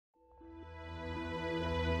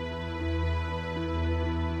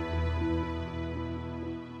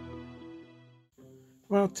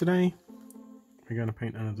Well, today we're going to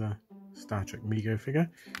paint another Star Trek Mego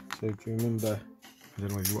figure. So do you remember, I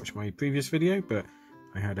don't know if you watched my previous video, but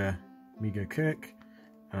I had a Mego Kirk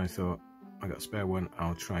and I thought I got a spare one,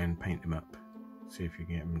 I'll try and paint him up, see if you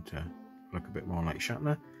can get him to look a bit more like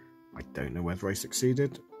Shatner. I don't know whether I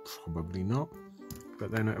succeeded, probably not,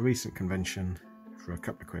 but then at a recent convention for a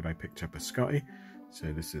couple of quid I picked up a Scotty.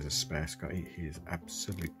 So this is a spare Scotty. He is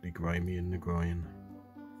absolutely grimy in the groin.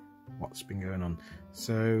 What's been going on?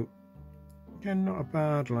 So again, not a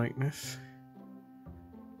bad likeness.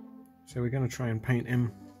 So we're going to try and paint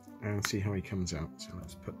him and see how he comes out. So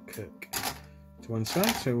let's put Kirk to one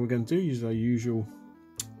side. So what we're going to do is our usual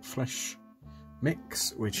flesh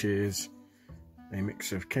mix, which is a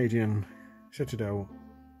mix of Cadian Citadel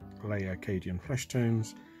layer Cadian flesh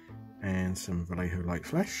tones and some Vallejo light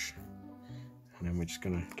flesh. And then we're just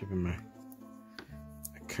going to give him a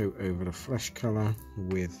coat over the flesh colour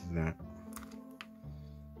with that.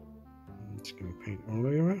 I'm just going to paint all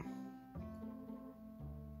over.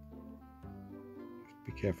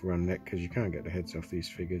 Be careful around the neck because you can't get the heads off these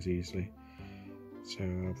figures easily. So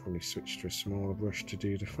I'll probably switch to a smaller brush to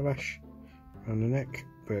do the flesh around the neck,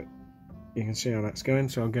 but you can see how that's going.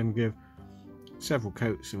 So I'm going to give several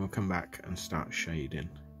coats and we'll come back and start shading.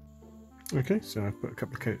 Okay, so I've put a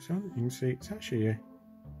couple of coats on. You can see it's actually a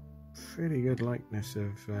pretty good likeness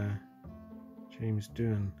of James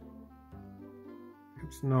Doohan.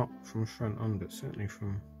 It's not from front on, but certainly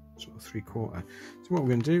from sort of 3/4. So what we're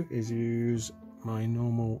going to do is use my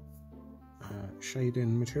normal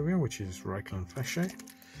shading material, which is Reikland Flesh Shade.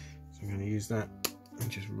 So I'm going to use that and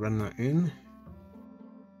just run that in.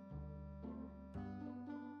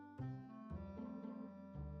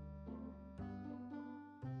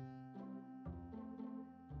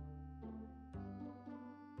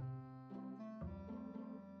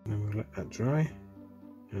 And then we'll let that dry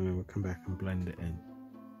and then we'll come back and blend it in.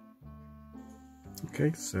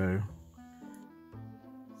 Okay, so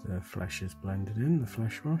the flesh is blended in, the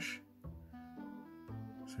flesh wash.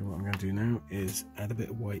 So what I'm going to do now is add a bit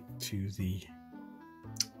of white to the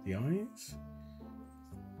eyes.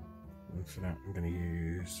 And for that I'm going to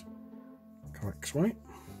use Coex White.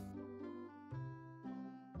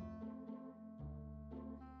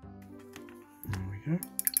 There we go.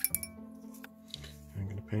 I'm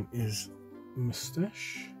going to paint his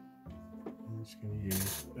moustache. I'm just going to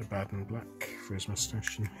use a Baden Black for his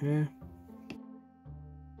moustache and hair.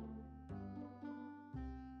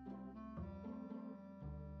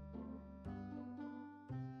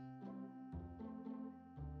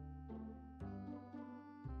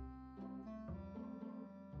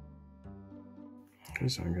 Okay,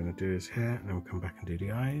 so I'm going to do his hair and then we'll come back and do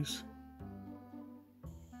the eyes.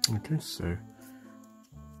 Okay, so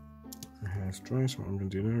the hair's dry, so what I'm going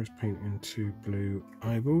to do now is paint in 2 blue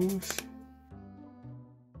eyeballs.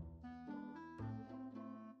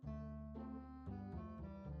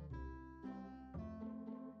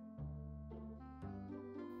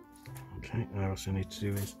 Okay, and I also need to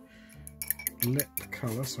do his lip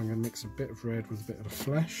colour, so I'm going to mix a bit of red with a bit of the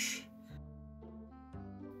flesh.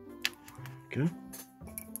 Okay.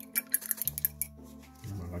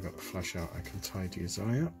 And while I got the flesh out, I can tidy his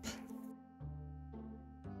eye up.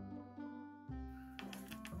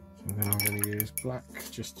 So then I'm going to use black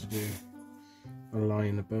just to do a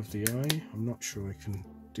line above the eye. I'm not sure I can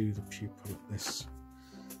do the pupil at this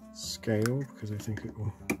scale because I think it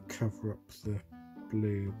will cover up the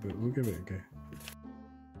blue, but we'll give it a go.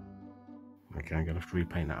 Okay, I'm going to have to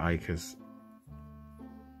repaint that eye because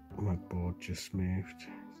my board just moved.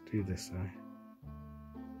 Let's do this eye.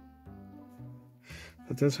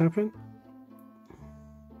 That does happen.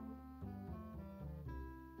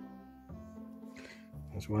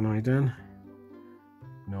 That's one eye done.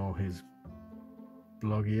 Now his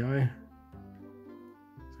bloggy eye.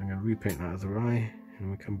 So I'm going to repaint that other eye and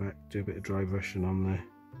we'll come back, do a bit of dry brushing on the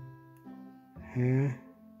hair.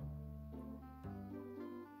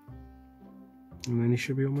 And then he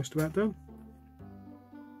should be almost about done.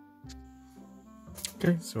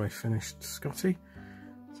 Okay, so I finished Scotty.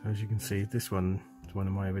 So as you can see, this one is one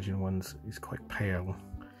of my original ones. It's quite pale,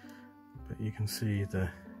 but you can see the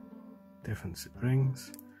difference it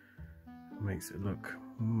brings. It makes it look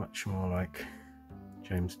much more like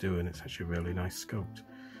James Doohan. It's actually a really nice sculpt.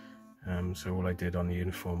 So all I did on the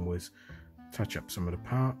uniform was touch up some of the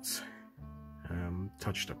parts,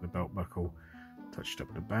 touched up the belt buckle, touched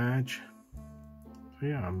up the badge. So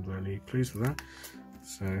yeah, I'm really pleased with that.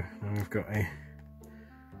 So now I've got a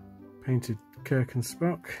painted Kirk and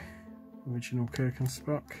Spock, original Kirk and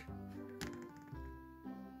Spock.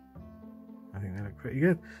 I think they look pretty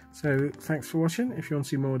good. So thanks for watching. If you want to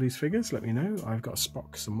see more of these figures, let me know. I've got a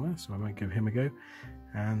Spock somewhere, so I might give him a go.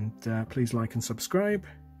 And please like and subscribe,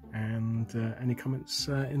 and any comments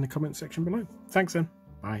in the comment section below. Thanks then.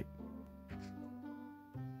 Bye.